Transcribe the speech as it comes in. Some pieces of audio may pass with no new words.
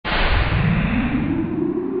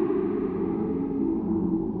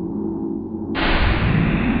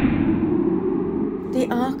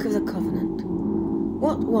Ark of the Covenant.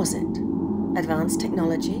 What was it? Advanced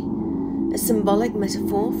technology? A symbolic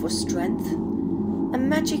metaphor for strength? A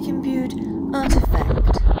magic-imbued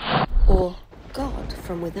artifact? Or God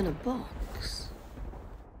from within a box?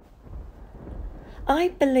 I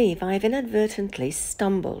believe I've inadvertently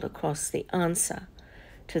stumbled across the answer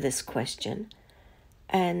to this question,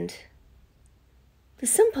 and the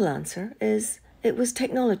simple answer is it was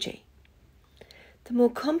technology. The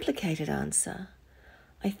more complicated answer,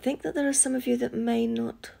 I think that there are some of you that may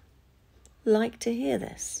not like to hear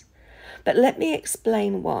this, but let me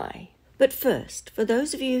explain why. But first, for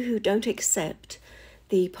those of you who don't accept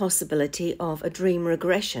the possibility of a dream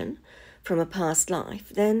regression from a past life,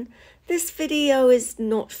 then this video is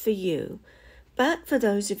not for you. But for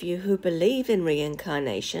those of you who believe in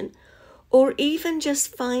reincarnation, or even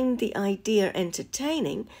just find the idea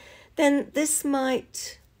entertaining, then this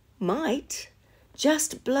might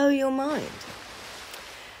just blow your mind.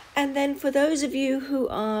 And then for those of you who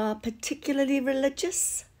are particularly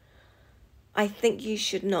religious, I think you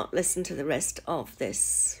should not listen to the rest of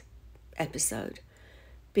this episode,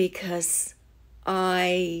 because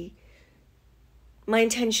my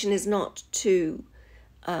intention is not to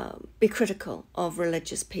be critical of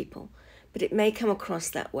religious people, but it may come across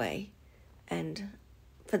that way, and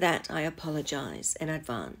for that I apologize in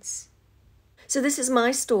advance. So this is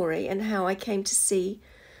my story and how I came to see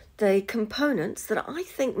the components that I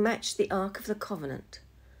think match the Ark of the Covenant.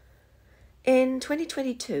 In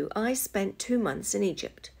 2022, I spent 2 months in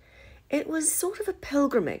Egypt. It was sort of a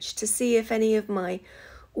pilgrimage to see if any of my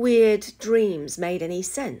weird dreams made any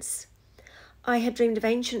sense. I had dreamed of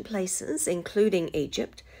ancient places, including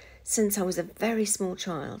Egypt, since I was a very small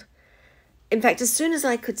child. In fact, as soon as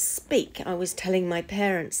I could speak, I was telling my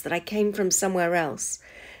parents that I came from somewhere else,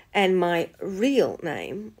 and my real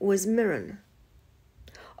name was Mirren.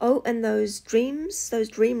 Oh, and those dream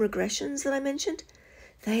regressions that I mentioned,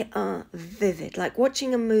 they are vivid, like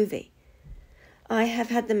watching a movie. I have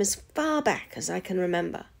had them as far back as I can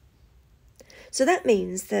remember. So that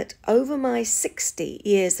means that over my 60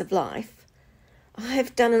 years of life,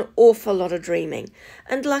 I've done an awful lot of dreaming.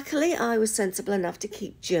 And luckily, I was sensible enough to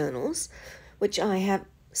keep journals, which I have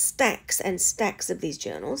stacks and stacks of these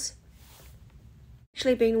journals.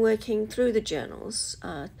 Actually been working through the journals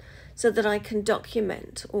so that I can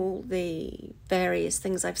document all the various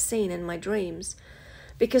things I've seen in my dreams,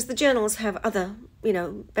 because the journals have other,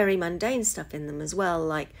 very mundane stuff in them as well,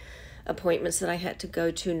 like appointments that I had to go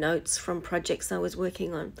to, notes from projects I was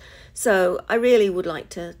working on. So I really would like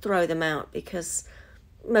to throw them out, because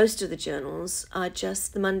most of the journals are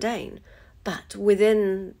just the mundane, but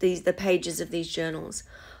within the pages of these journals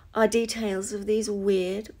are details of these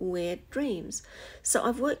weird dreams. So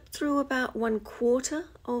I've worked through about 1/4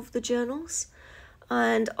 of the journals,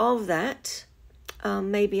 and of that,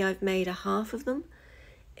 maybe I've made a half of them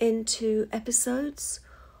into episodes.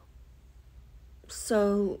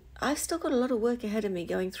 So I've still got a lot of work ahead of me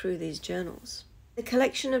going through these journals. The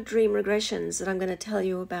collection of dream regressions that I'm going to tell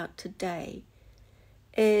you about today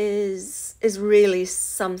is really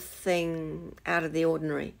something out of the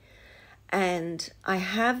ordinary. And I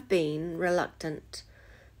have been reluctant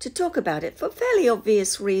to talk about it for fairly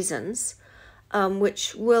obvious reasons,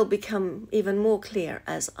 which will become even more clear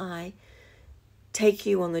as I take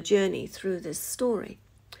you on the journey through this story.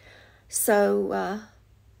 So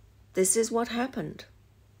this is what happened.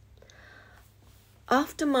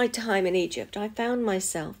 After my time in Egypt, I found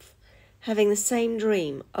myself having the same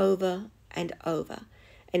dream over and over.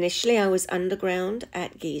 Initially, I was underground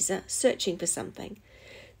at Giza searching for something.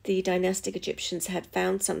 The dynastic Egyptians had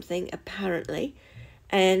found something, apparently,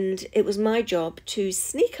 and it was my job to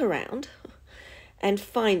sneak around and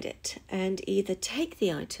find it and either take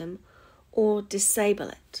the item or disable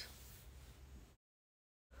it.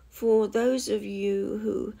 For those of you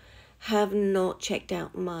who have not checked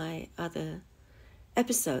out my other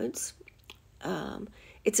episodes,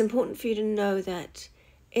 it's important for you to know that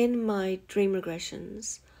in my dream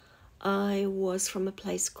regressions, I was from a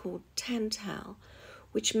place called Tantal,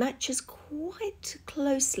 which matches quite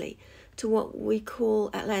closely to what we call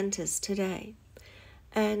Atlantis today.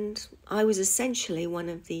 And I was essentially one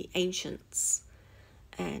of the ancients.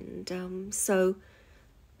 And so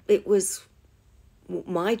it was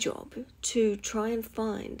my job to try and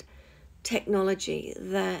find technology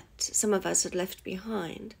that some of us had left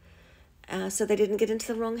behind, so they didn't get into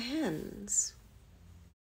the wrong hands.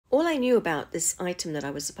 All I knew about this item that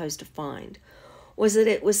I was supposed to find was that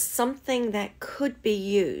it was something that could be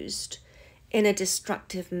used in a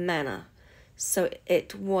destructive manner. So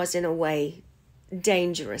it was, in a way,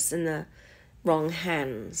 dangerous in the wrong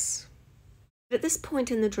hands. At this point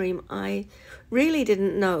in the dream, I really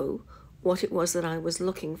didn't know what it was that I was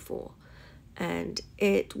looking for. And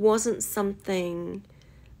it wasn't something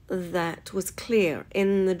that was clear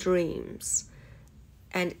in the dreams.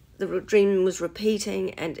 And the dream was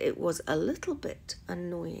repeating, and it was a little bit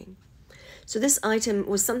annoying. So this item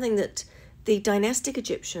was something that the dynastic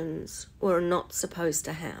Egyptians were not supposed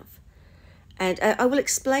to have. And I will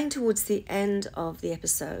explain towards the end of the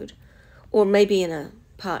episode, or maybe in a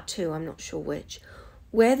part 2, I'm not sure which,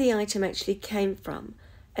 where the item actually came from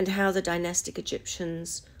and how the dynastic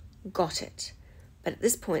Egyptians got it. But at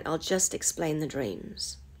this point, I'll just explain the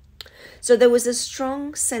dreams. So there was a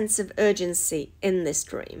strong sense of urgency in this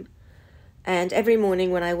dream. And every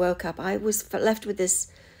morning when I woke up, I was left with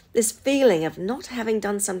this feeling of not having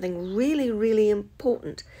done something really, really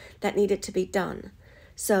important that needed to be done.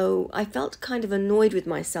 So I felt kind of annoyed with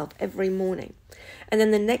myself every morning. And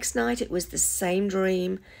then the next night it was the same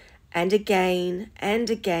dream, and again,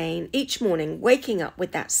 each morning waking up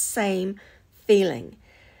with that same feeling.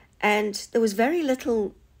 And there was very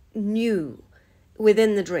little new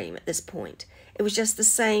within the dream at this point. It was just the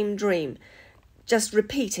same dream, just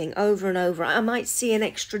repeating over and over. I might see an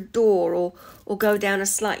extra door or go down a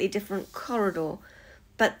slightly different corridor,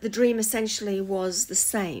 but the dream essentially was the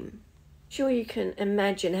same. Sure, you can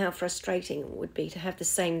imagine how frustrating it would be to have the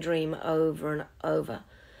same dream over and over,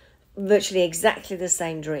 virtually exactly the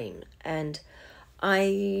same dream. And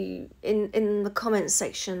in the comments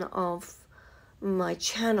section of my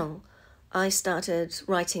channel, I started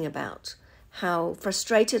writing about how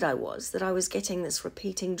frustrated I was that I was getting this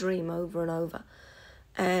repeating dream over and over.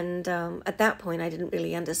 And at that point, I didn't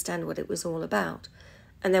really understand what it was all about.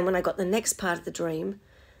 And then when I got the next part of the dream,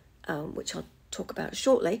 which I'll talk about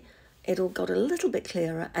shortly, it all got a little bit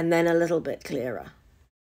clearer and then a little bit clearer.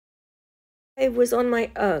 I was on my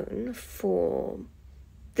own for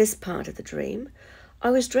this part of the dream. I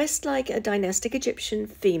was dressed like a dynastic Egyptian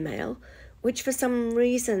female, which for some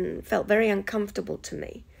reason felt very uncomfortable to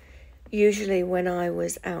me. Usually when I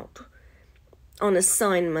was out on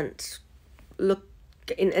assignment, look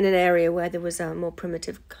in an area where there was more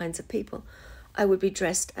primitive kinds of people, I would be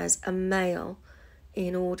dressed as a male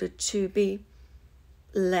in order to be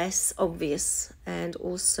less obvious, and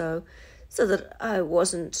also so that I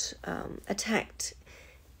wasn't attacked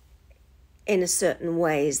in a certain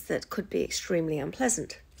ways that could be extremely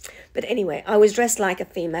unpleasant. But anyway, I was dressed like a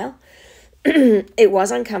female. It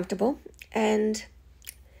was uncomfortable, and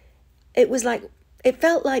it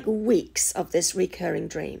felt like weeks of this recurring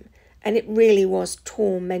dream, and it really was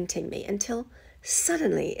tormenting me until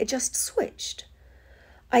suddenly it just switched.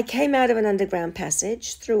 I came out of an underground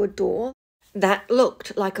passage through a door that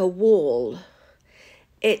looked like a wall.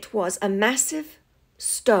 It was a massive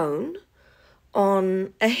stone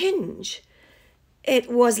on a hinge.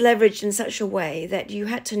 It was leveraged in such a way that you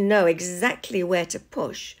had to know exactly where to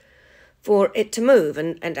push for it to move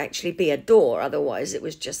and actually be a door. Otherwise, it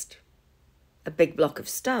was just a big block of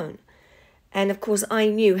stone. And of course, I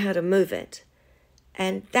knew how to move it.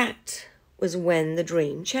 And that was when the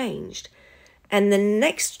dream changed. And the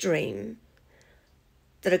next dream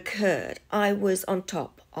that occurred, I was on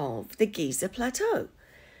top of the Giza Plateau.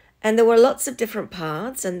 And there were lots of different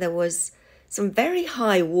paths, and there was some very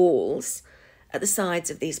high walls at the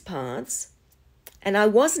sides of these paths. And I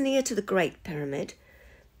was near to the Great Pyramid,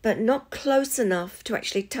 but not close enough to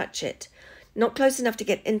actually touch it, not close enough to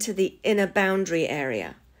get into the inner boundary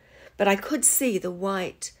area. But I could see the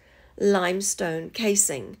white limestone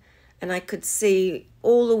casing, and I could see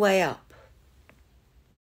all the way up.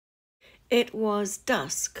 It was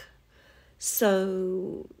dusk,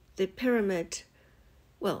 so the pyramid,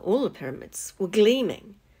 well, all the pyramids were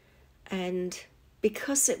gleaming. And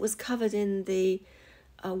because it was covered in the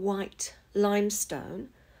white limestone,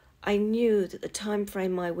 I knew that the time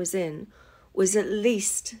frame I was in was at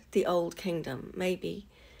least the Old Kingdom, maybe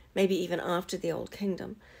even after the Old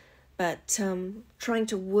Kingdom. But trying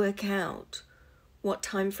to work out what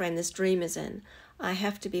time frame this dream is in, I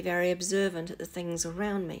have to be very observant at the things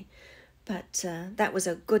around me. But that was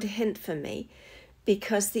a good hint for me,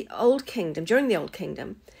 because the Old Kingdom, during the Old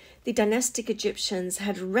Kingdom, the dynastic Egyptians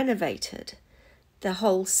had renovated the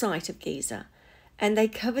whole site of Giza, and they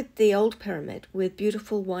covered the old pyramid with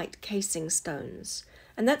beautiful white casing stones.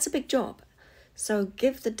 And that's a big job. So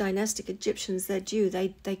give the dynastic Egyptians their due.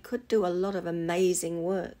 They could do a lot of amazing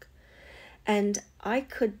work. And I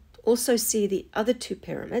could also see the other two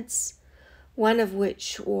pyramids, one of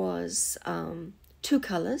which was two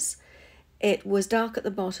colors. It was dark at the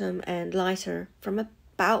bottom and lighter from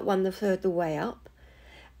about 1/3 the way up.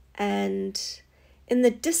 And in the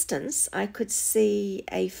distance, I could see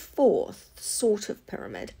a fourth sort of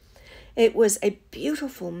pyramid. It was a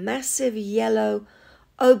beautiful, massive yellow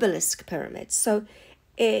obelisk pyramid. So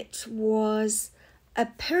it was a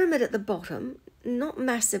pyramid at the bottom, not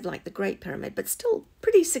massive like the Great Pyramid, but still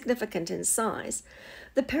pretty significant in size.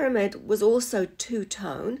 The pyramid was also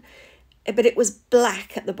two-tone, but it was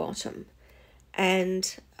black at the bottom.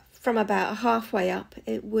 And from about halfway up,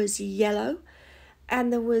 it was yellow.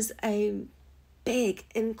 And there was a big,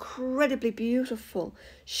 incredibly beautiful,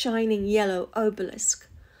 shining yellow obelisk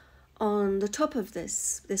on the top of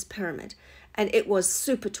this pyramid. And it was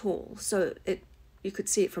super tall, so you could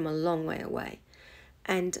see it from a long way away.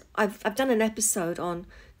 And I've done an episode on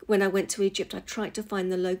when I went to Egypt. I tried to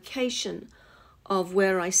find the location of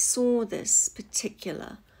where I saw this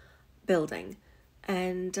particular building,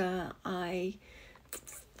 and I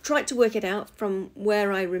tried to work it out from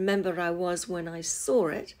where I remember I was when I saw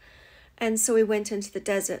it. And so we went into the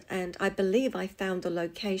desert, and I believe I found the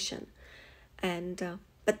location. And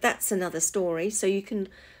but that's another story, so you can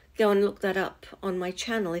go and look that up on my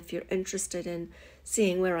channel if you're interested in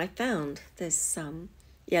seeing where I found this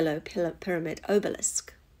yellow pyramid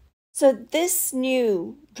obelisk. So this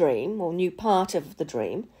new dream, or new part of the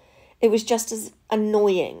dream, it was just as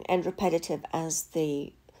annoying and repetitive as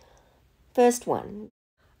the first one.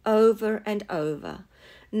 Over and over,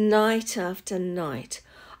 night after night,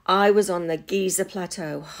 I was on the Giza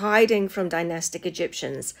Plateau, hiding from dynastic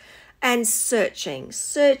Egyptians and searching.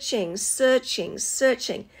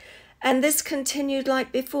 And this continued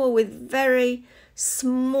like before, with very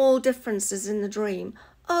small differences in the dream,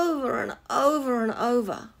 over and over and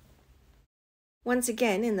over. Once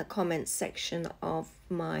again, in the comments section of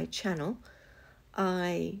my channel,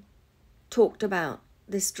 I talked about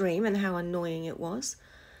this dream and how annoying it was,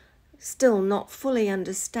 still not fully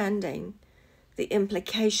understanding the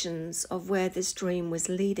implications of where this dream was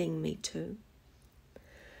leading me to.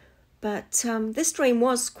 But this dream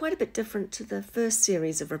was quite a bit different to the first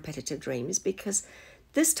series of repetitive dreams, because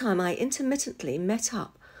this time I intermittently met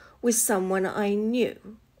up with someone I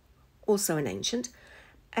knew, also an ancient,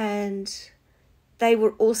 and they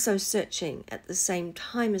were also searching at the same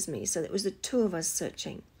time as me. So it was the two of us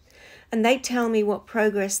searching. And they'd tell me what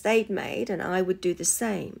progress they'd made, and I would do the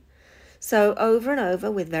same. So over and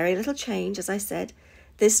over, with very little change, as I said,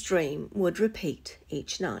 this dream would repeat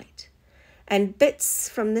each night. And bits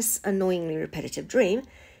from this annoyingly repetitive dream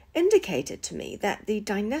indicated to me that the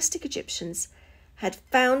dynastic Egyptians had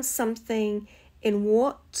found something in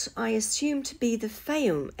what I assumed to be the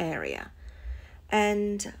Fayum area,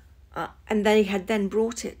 and they had then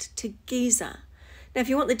brought it to Giza. Now, if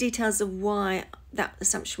you want the details of why that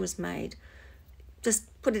assumption was made, just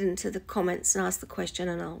put it into the comments and ask the question,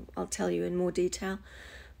 and I'll tell you in more detail.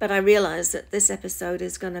 But I realize that this episode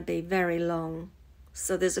is going to be very long,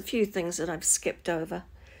 so there's a few things that I've skipped over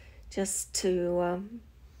just to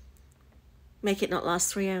make it not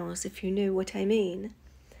last 3 hours, if you knew what I mean.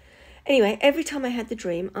 Anyway, every time I had the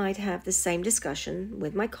dream, I'd have the same discussion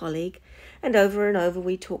with my colleague, and over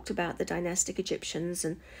we talked about the dynastic Egyptians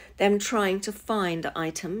and them trying to find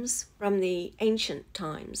items from the ancient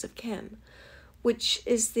times of Kem, which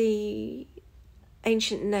is the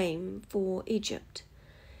ancient name for Egypt.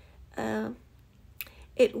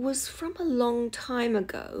 It was from a long time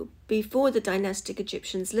ago, before the dynastic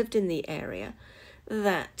Egyptians lived in the area,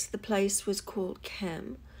 that the place was called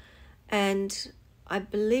Kem. And I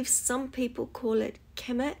believe some people call it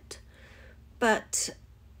Kemet, but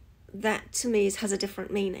that to me has a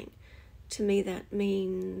different meaning. To me that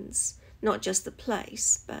means not just the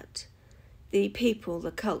place, but the people,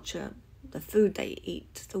 the culture, the food they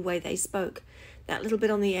eat, the way they spoke. That little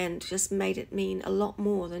bit on the end just made it mean a lot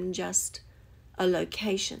more than just a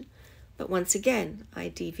location. But once again, I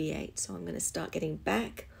deviate, so I'm going to start getting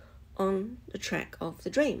back on the track of the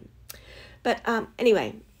dream. But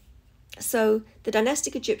anyway, so the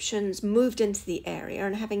dynastic Egyptians moved into the area,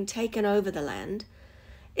 and having taken over the land,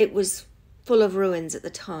 it was full of ruins at the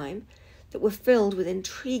time that were filled with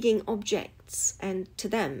intriguing objects and, to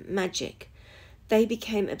them, magic. They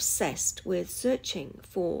became obsessed with searching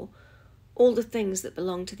for all the things that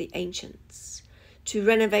belonged to the ancients, to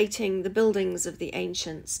renovating the buildings of the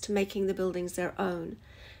ancients, to making the buildings their own,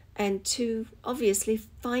 and to obviously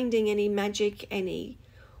finding any magic, any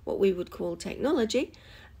what we would call technology,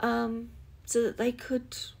 so that they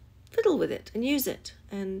could fiddle with it and use it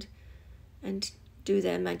and do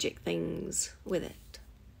their magic things with it.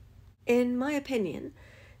 In my opinion,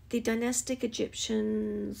 the dynastic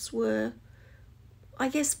Egyptians were, I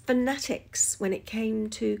guess, fanatics when it came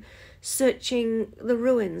to searching the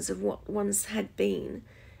ruins of what once had been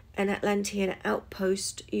an Atlantean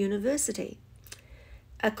outpost university.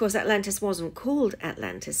 Of course, Atlantis wasn't called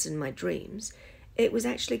Atlantis in my dreams. it was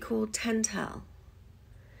actually called tantal.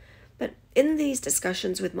 But in these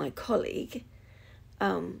discussions with my colleague,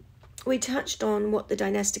 we touched on what the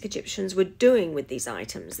dynastic Egyptians were doing with these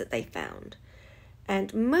items that they found.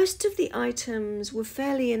 And most of the items were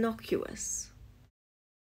fairly innocuous.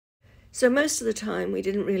 So most of the time we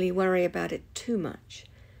didn't really worry about it too much.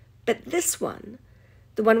 But this one,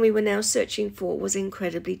 the one we were now searching for, was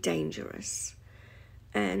incredibly dangerous.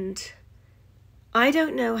 And I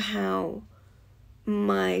don't know how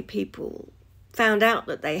my people found out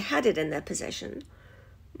that they had it in their possession,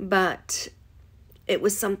 but it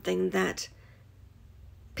was something that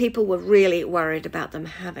people were really worried about them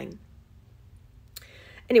having.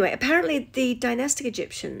 Anyway, apparently the dynastic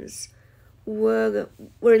Egyptians were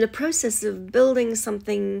in the process of building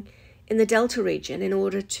something in the Delta region in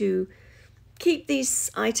order to keep these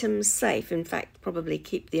items safe. In fact, probably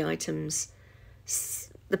keep the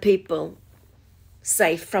people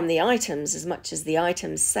safe from the items as much as the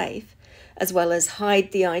items safe, as well as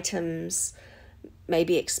hide the items,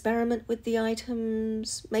 maybe experiment with the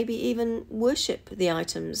items, maybe even worship the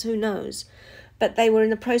items, who knows. But they were in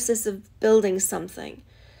the process of building something,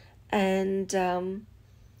 and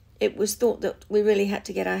it was thought that we really had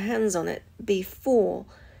to get our hands on it before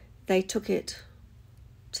they took it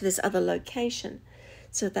to this other location.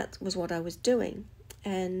 So that was what I was doing.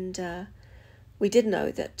 And we did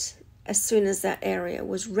know that as soon as that area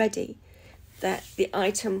was ready, that the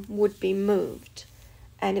item would be moved.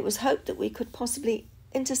 And it was hoped that we could possibly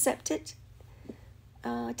intercept it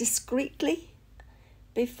discreetly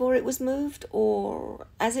before it was moved, or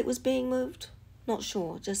as it was being moved. Not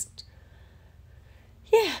sure, just,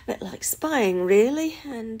 yeah, a bit like spying, really.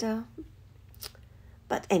 And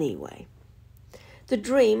but anyway, the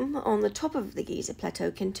dream on the top of the Giza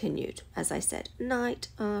Plateau continued, as I said, night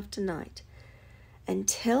after night,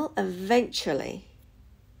 until eventually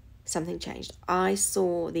something changed. I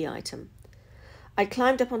saw the item. I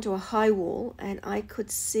climbed up onto a high wall and I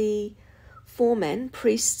could see 4 men,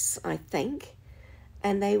 priests, I think,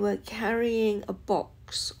 and they were carrying a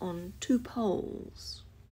box on 2 poles.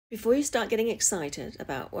 Before you start getting excited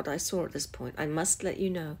about what I saw at this point, I must let you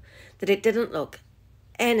know that it didn't look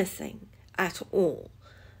anything at all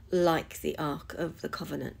like the Ark of the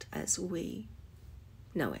Covenant as we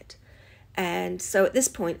know it. And so at this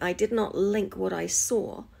point, I did not link what I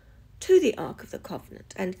saw to the Ark of the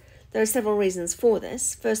Covenant. And there are several reasons for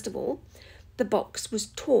this. First of all, the box was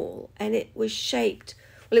tall and it was shaped,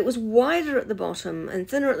 well, it was wider at the bottom and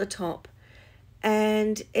thinner at the top,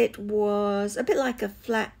 and it was a bit like a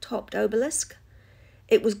flat-topped obelisk.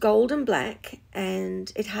 It was gold and black,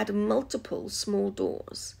 and it had multiple small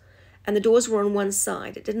doors, and the doors were on one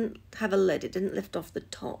side. It didn't have a lid, it didn't lift off the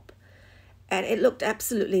top, and it looked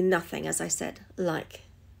absolutely nothing, as I said, like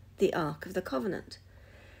the Ark of the Covenant.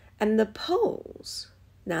 And the poles,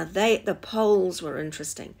 now the poles were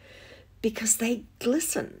interesting because they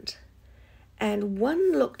glistened, and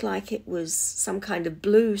one looked like it was some kind of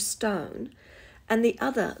blue stone, and the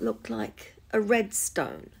other looked like a red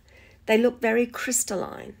stone. They looked very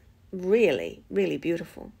crystalline, really, really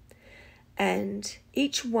beautiful. And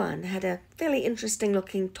each one had a fairly interesting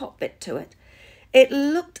looking top bit to it. It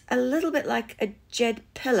looked a little bit like a Djed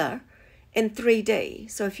pillar in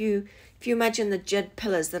 3D. So if you imagine the Djed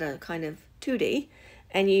pillars that are kind of 2D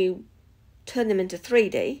and you turn them into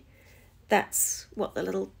 3D, that's what the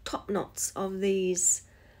little top knots of these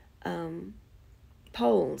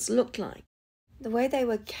poles looked like. The way they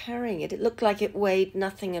were carrying it, it looked like it weighed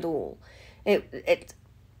nothing at all. It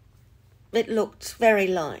looked very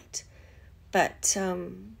light. But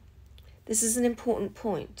this is an important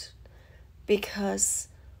point, because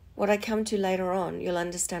what I come to later on, you'll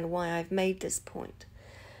understand why I've made this point.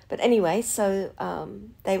 But anyway, so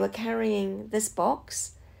they were carrying this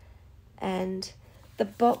box, and the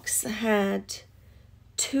box had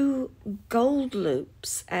 2 gold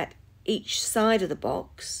loops at each side of the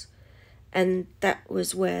box, and that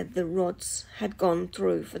was where the rods had gone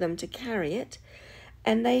through for them to carry it.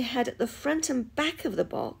 And they had at the front and back of the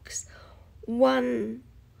box 1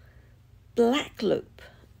 black loop,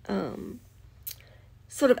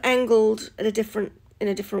 sort of angled in a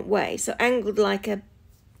different way. So angled like a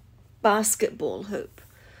basketball hoop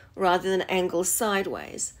rather than angled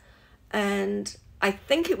sideways. And I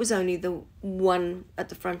think it was only the 1 at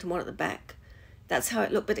the front and 1 at the back. That's how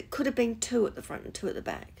it looked, but it could have been 2 at the front and 2 at the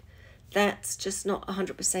back. That's just not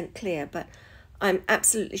 100% clear, but I'm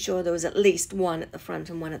absolutely sure there was at least 1 at the front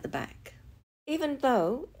and 1 at the back. Even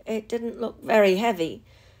though it didn't look very heavy,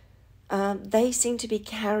 they seemed to be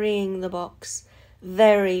carrying the box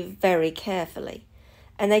very, very carefully.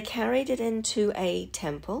 And they carried it into a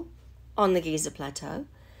temple on the Giza Plateau.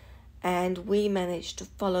 and we managed to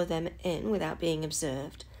follow them in without being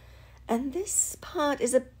observed. And this part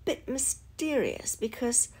is a bit mysterious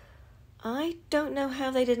because I don't know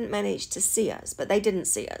how they didn't manage to see us, but they didn't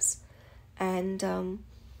see us. And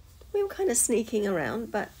we were kind of sneaking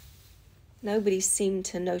around, but nobody seemed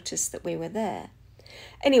to notice that we were there.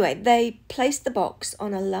 Anyway, they placed the box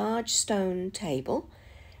on a large stone table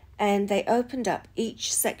and they opened up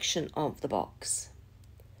each section of the box.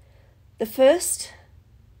 The first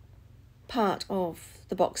part of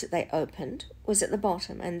the box that they opened was at the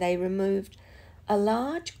bottom, and they removed a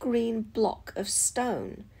large green block of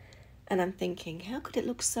stone. And I'm thinking, how could it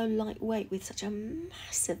look so lightweight with such a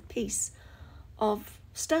massive piece of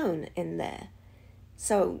stone in there?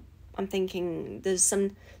 So I'm thinking there's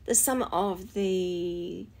some of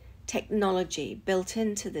the technology built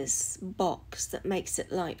into this box that makes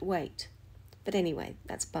it lightweight. But anyway,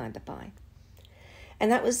 that's by the by. And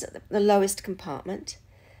that was the lowest compartment.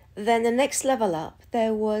 Then the next level up,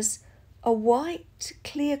 there was a white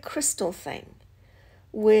clear crystal thing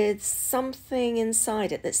with something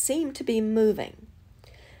inside it that seemed to be moving.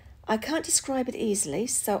 I can't describe it easily,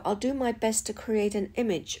 so I'll do my best to create an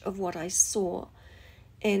image of what I saw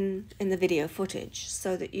in the video footage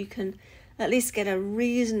so that you can at least get a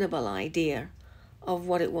reasonable idea of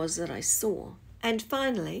what it was that I saw. And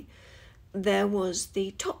finally, there was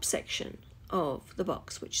the top section of the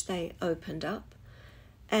box, which they opened up,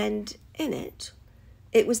 and in it,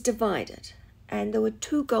 it was divided, and there were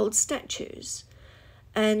 2 gold statues,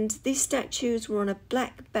 and these statues were on a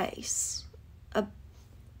black base. It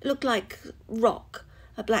looked like rock,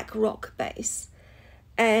 a black rock base,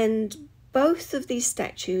 and both of these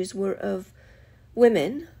statues were of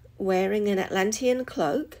women wearing an Atlantean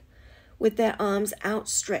cloak with their arms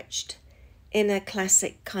outstretched in a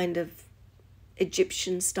classic kind of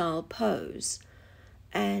Egyptian-style pose.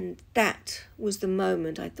 And that was the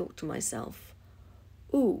moment I thought to myself,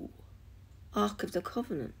 ooh, Ark of the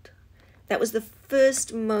Covenant. That was the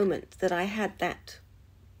first moment that I had that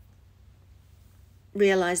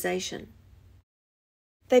realization.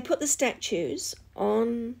 They put the statues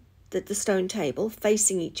on the stone table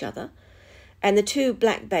facing each other, and the 2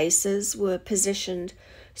 black bases were positioned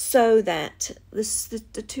so that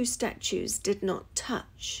the 2 statues did not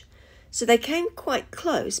touch. So they came quite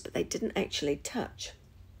close, but they didn't actually touch.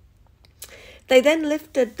 They then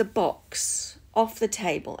lifted the box off the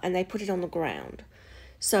table and they put it on the ground.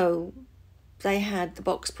 So they had the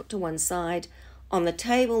box put to one side. On the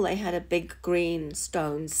table, they had a big green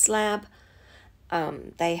stone slab.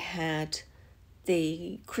 They had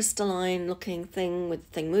the crystalline looking thing with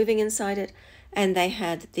the thing moving inside it. And they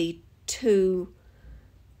had the 2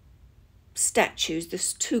 statues, the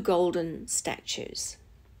 2 golden statues.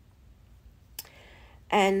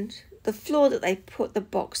 And the floor that they put the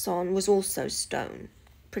box on was also stone,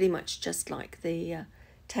 pretty much just like the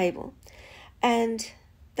table. And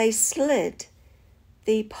they slid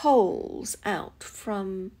the poles out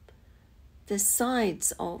from the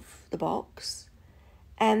sides of the box,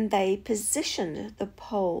 and they positioned the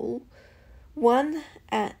pole, one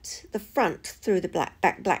at the front through the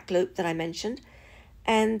black loop that I mentioned,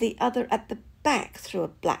 and the other at the back through a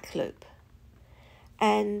black loop.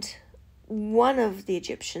 And one of the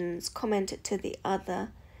Egyptians commented to the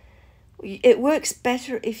other, it works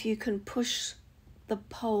better if you can push the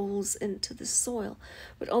poles into the soil.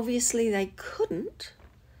 But obviously they couldn't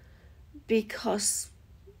because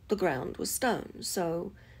the ground was stone.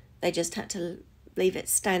 So they just had to leave it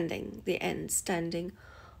standing, the end standing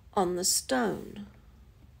on the stone.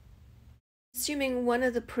 Assuming one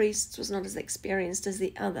of the priests was not as experienced as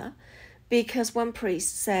the other, because one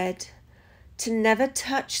priest said to never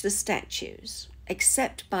touch the statues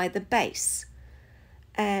except by the base.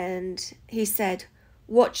 And he said,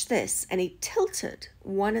 watch this. And he tilted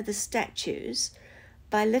one of the statues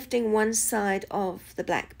by lifting one side of the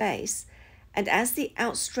black base. And as the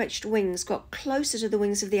outstretched wings got closer to the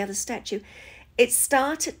wings of the other statue, it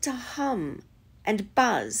started to hum and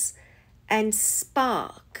buzz and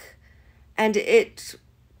spark. And it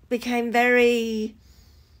became very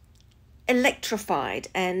electrified.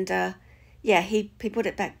 And he put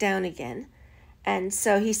it back down again. And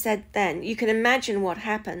so he said then, you can imagine what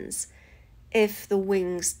happens if the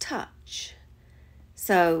wings touch.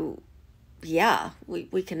 So, yeah,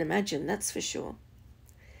 we can imagine, that's for sure.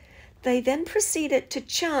 They then proceeded to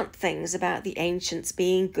chant things about the ancients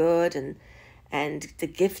being good and the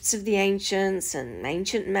gifts of the ancients and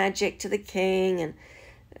ancient magic to the king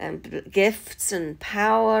and gifts and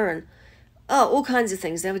power and all kinds of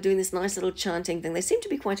things. They were doing this nice little chanting thing. They seemed to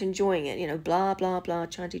be quite enjoying it, blah, blah, blah,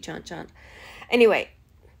 chanty, chant, chant. Anyway,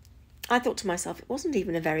 I thought to myself, it wasn't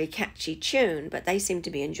even a very catchy tune, but they seemed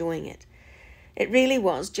to be enjoying it. It really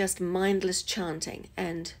was just mindless chanting,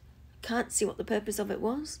 and can't see what the purpose of it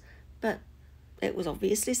was, but it was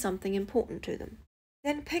obviously something important to them.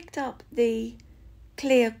 Then picked up the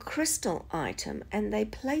clear crystal item and they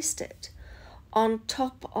placed it on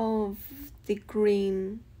top of the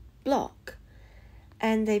green block,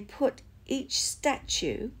 and they put each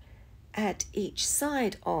statue at each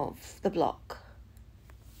side of the block.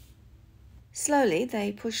 Slowly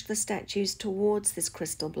they pushed the statues towards this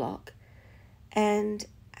crystal block, and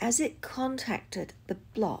as it contacted the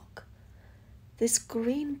block, this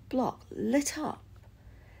green block lit up,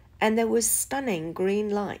 and there was stunning green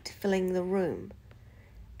light filling the room,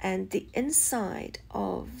 and the inside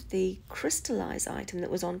of the crystallized item that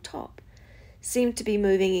was on top seemed to be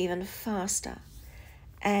moving even faster.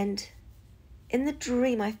 And in the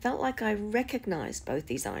dream, I felt like I recognized both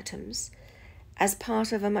these items as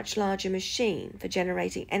part of a much larger machine for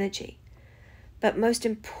generating energy. But most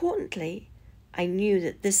importantly, I knew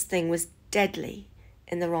that this thing was deadly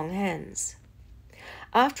in the wrong hands.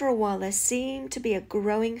 After a while, there seemed to be a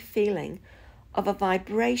growing feeling of a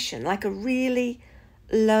vibration, like a really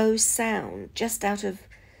low sound just out of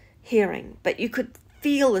hearing. But you could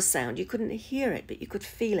feel the sound. You couldn't hear it, but you could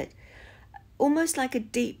feel it. Almost like a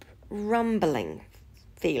deep rumbling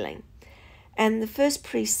feeling. And the first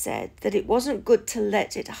priest said that it wasn't good to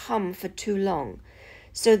let it hum for too long.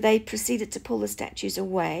 So they proceeded to pull the statues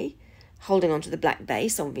away, holding onto the black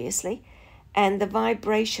base, obviously, and the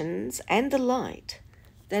vibrations and the light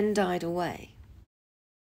then died away.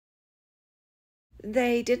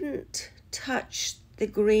 They didn't touch the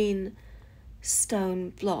green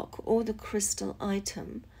stone block or the crystal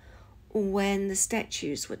item when the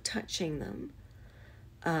statues were touching them.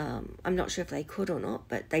 I'm not sure if they could or not,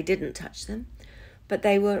 but they didn't touch them. But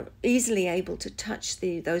they were easily able to touch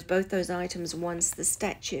both those items once the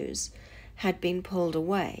statues had been pulled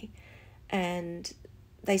away. And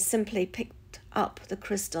they simply picked up the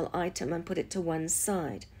crystal item and put it to one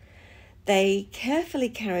side. They carefully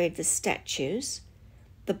carried the statues,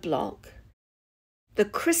 the block, the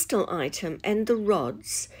crystal item and the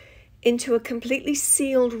rods into a completely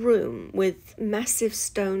sealed room with massive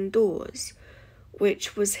stone doors,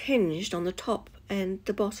 which was hinged on the top and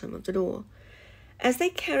the bottom of the door. As they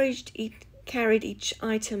carried each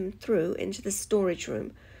item through into the storage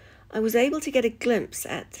room, I was able to get a glimpse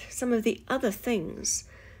at some of the other things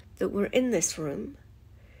that were in this room.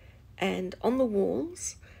 And on the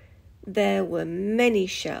walls, there were many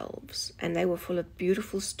shelves, and they were full of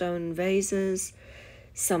beautiful stone vases,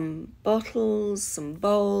 some bottles, some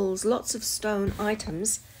bowls, lots of stone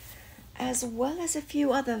items, as well as a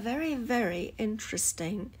few other very, very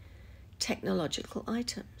interesting technological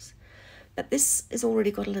items. But this has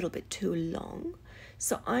already got a little bit too long,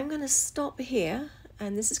 so I'm going to stop here,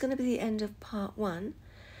 and this is going to be the end of part 1.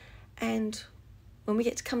 And when we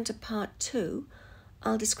get to come to part 2,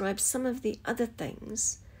 I'll describe some of the other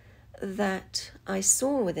things that I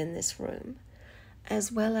saw within this room,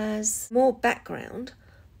 as well as more background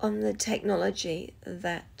on the technology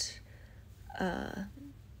that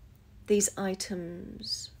these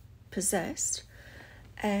items possessed,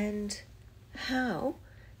 and how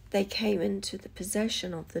they came into the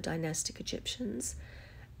possession of the dynastic Egyptians,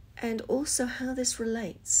 and also how this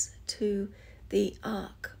relates to the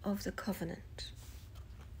Ark of the Covenant.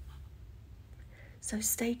 So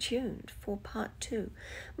stay tuned for part 2.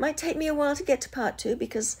 Might take me a while to get to part 2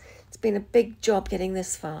 because it's been a big job getting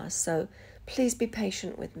this far, so please be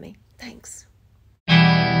patient with me. Thanks.